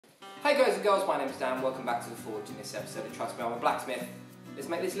Hey guys and girls, my name's Dan, welcome back to The Forge. In this episode of Trust Me, I'm a blacksmith. Let's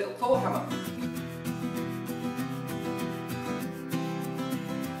make this little claw hammer.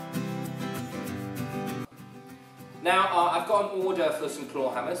 Now, I've got an order for some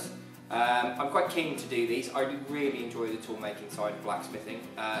claw hammers. I'm quite keen to do these. I really enjoy the tool making side of blacksmithing.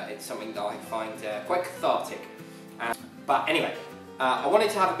 It's something that I find quite cathartic. But anyway, I wanted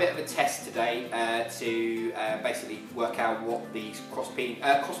to have a bit of a test today to basically work out what these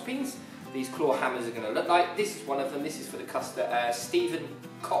these claw hammers are going to look like. This is one of them. This is for the customer, Steven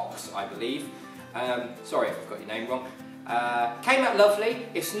Cox, I believe. Sorry if I've got your name wrong. Came out lovely.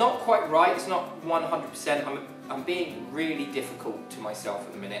 It's not quite right. It's not 100%. I'm being really difficult to myself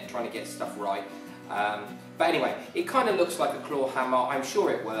at the minute, trying to get stuff right. But anyway, it kind of looks like a claw hammer. I'm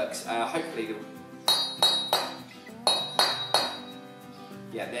sure it works. Hopefully,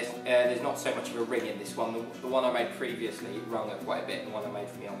 there's not so much of a ring in this one. The one I made previously rung it quite a bit. The one I made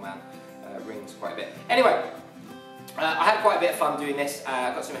for the old man rings quite a bit. Anyway, I had quite a bit of fun doing this.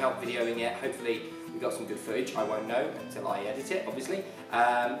 I got some help videoing it. Hopefully, we got some good footage. I won't know until I edit it, obviously.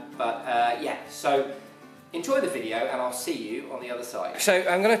 Yeah, so enjoy the video and I'll see you on the other side. So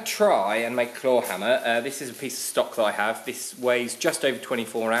I'm going to try and make a claw hammer. This is a piece of stock that I have. This weighs just over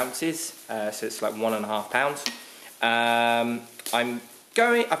 24 ounces, so it's like 1.5 pounds.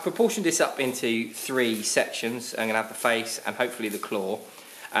 I've proportioned this up into 3 sections. I'm going to have the face and hopefully the claw.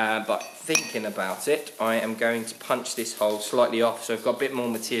 But thinking about it, I am going to punch this hole slightly off so I've got a bit more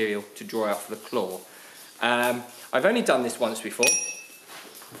material to draw out for the claw. I've only done this once before.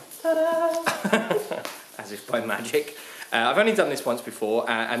 Ta-da! As if by magic. I've only done this once before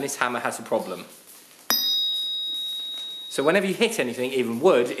and this hammer has a problem. So whenever you hit anything, even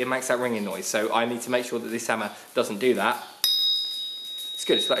wood, it makes that ringing noise. So I need to make sure that this hammer doesn't do that. It's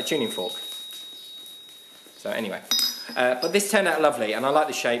good, it's like a tuning fork. So anyway, but this turned out lovely and I like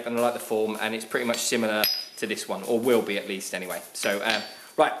the shape and I like the form and it's pretty much similar to this one, or will be at least anyway. So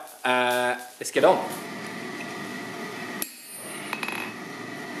right, let's get on.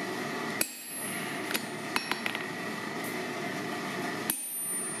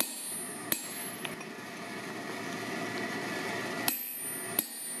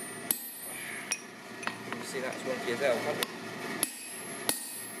 You see that's wonky as hell, can't you?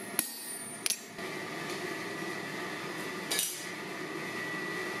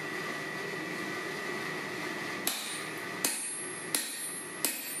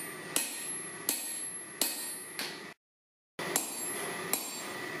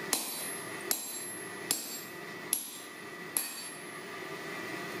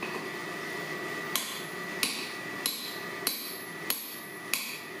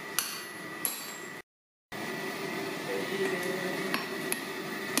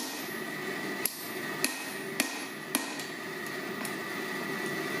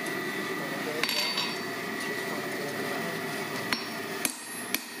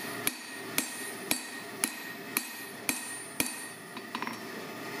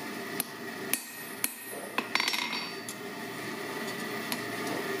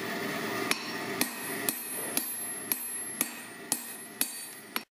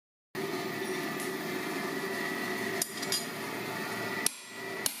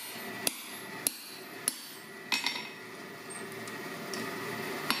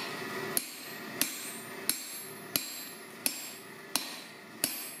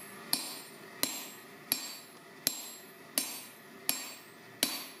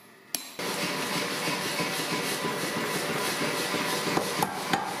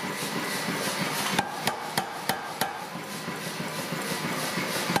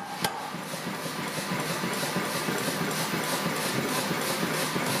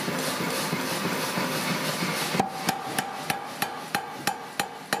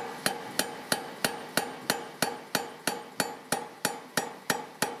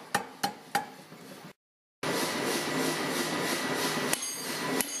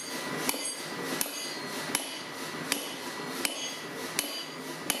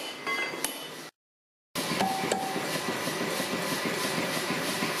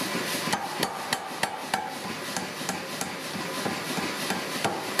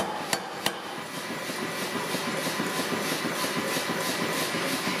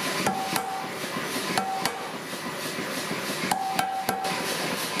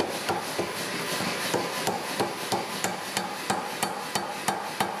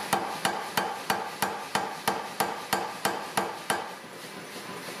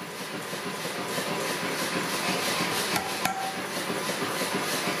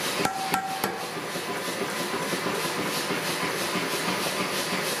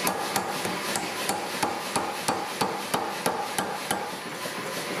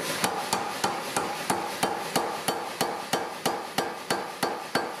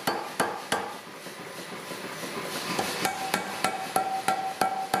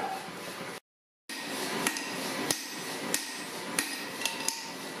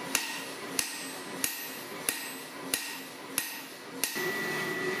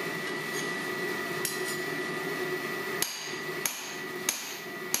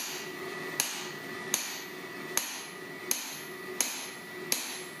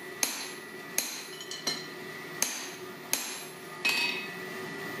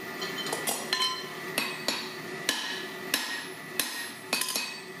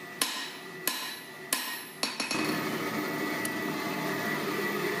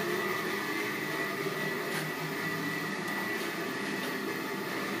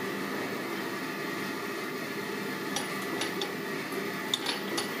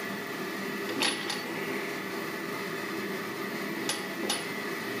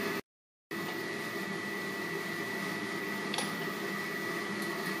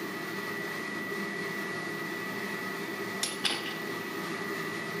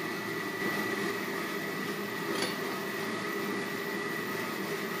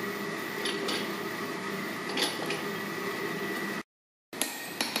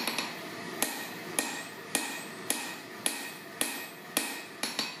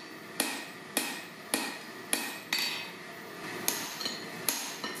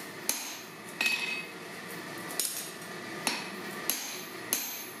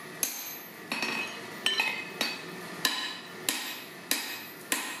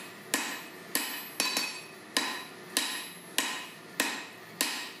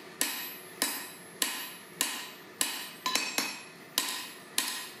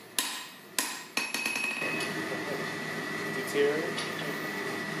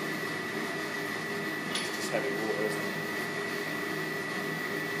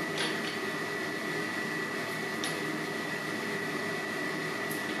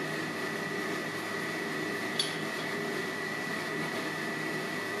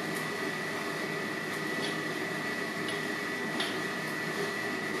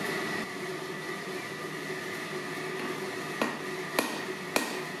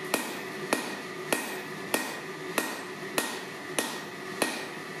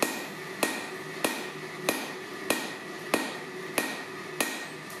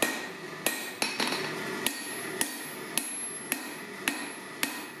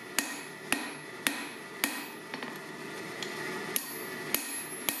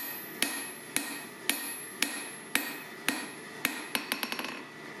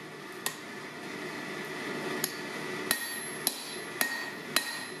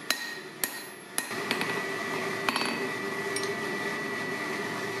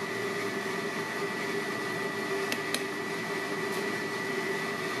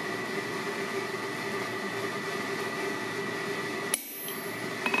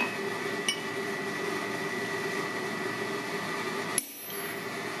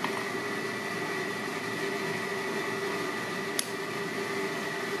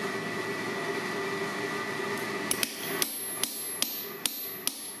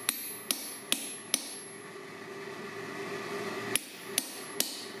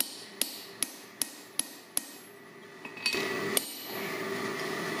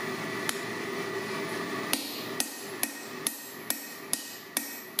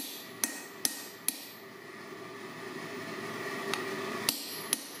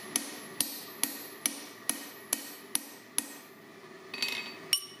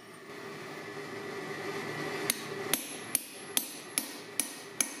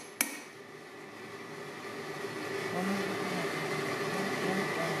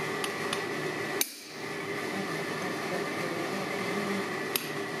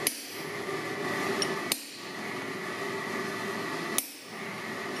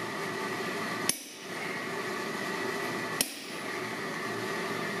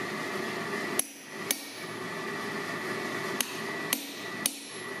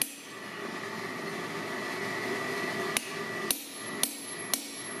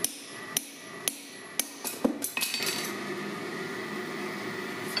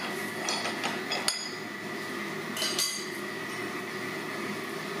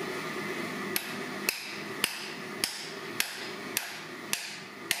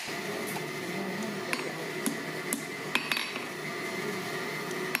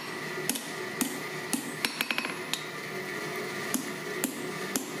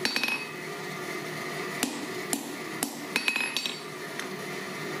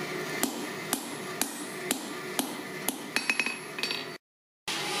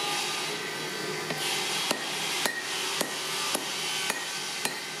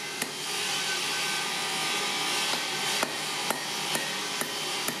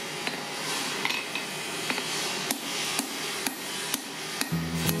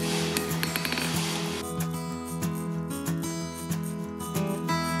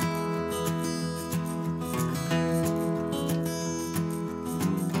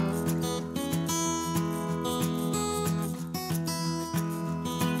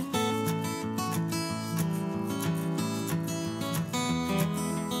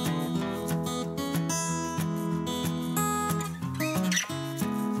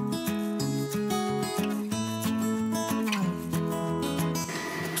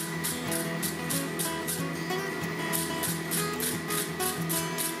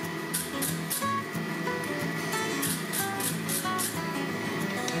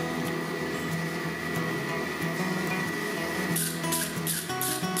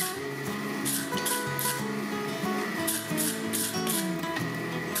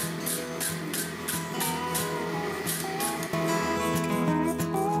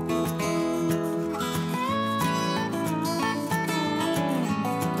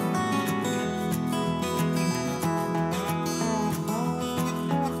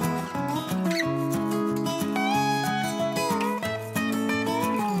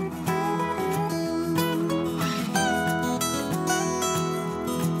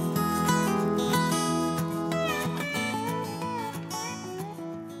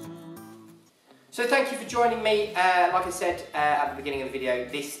 So thank you for joining me. Like I said at the beginning of the video,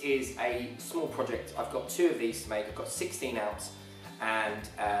 this is a small project. I've got 2 of these to make. I've got 16 ounce and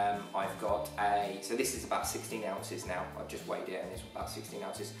I've got so this is about 16 ounces now. I've just weighed it and it's about 16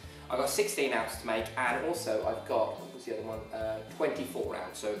 ounces. I've got 16 ounce to make, and also I've got, what was the other one? 24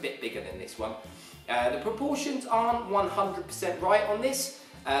 ounce, so a bit bigger than this one. The proportions aren't 100% right on this.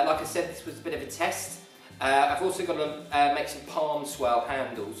 Like I said, this was a bit of a test. I've also got to make some palm swell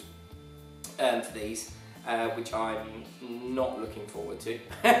handles for these, which I'm not looking forward to.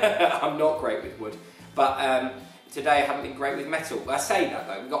 I'm not great with wood, but today I haven't been great with metal. I say that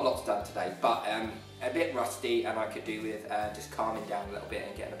though, we've got lots done today, but a bit rusty, and I could do with just calming down a little bit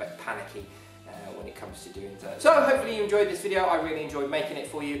and getting a bit panicky when it comes to doing that. So hopefully you enjoyed this video. I really enjoyed making it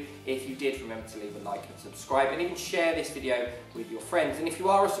for you. If you did, remember to leave a like and subscribe, and even share this video with your friends. And if you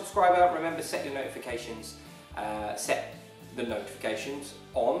are a subscriber, remember set your notifications, set the notifications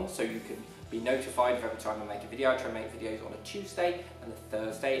on so you can be notified of every time I make a video. I try to make videos on a Tuesday and a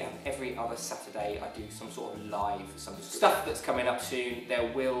Thursday, and every other Saturday I do some sort of live, some stuff that's coming up soon.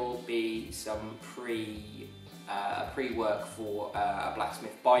 There will be some pre-work for a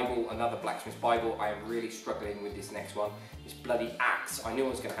blacksmith Bible, another blacksmith Bible. I am really struggling with this next one. This bloody axe, I knew I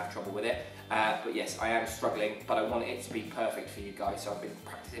was going to have trouble with it, but yes, I am struggling, but I want it to be perfect for you guys, so I've been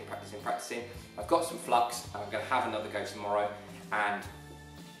practicing. I've got some flux, and I'm going to have another go tomorrow, and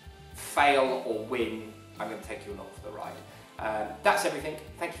fail or win, I'm going to take you along for the ride. That's everything.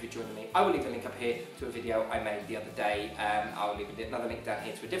 Thank you for joining me. I will leave a link up here to a video I made the other day. I'll leave another link down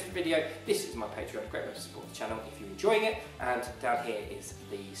here to a different video. This is my Patreon, a great way to support the channel if you're enjoying it. And down here is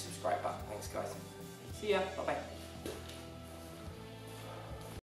the subscribe button. Thanks guys. See ya. Bye bye.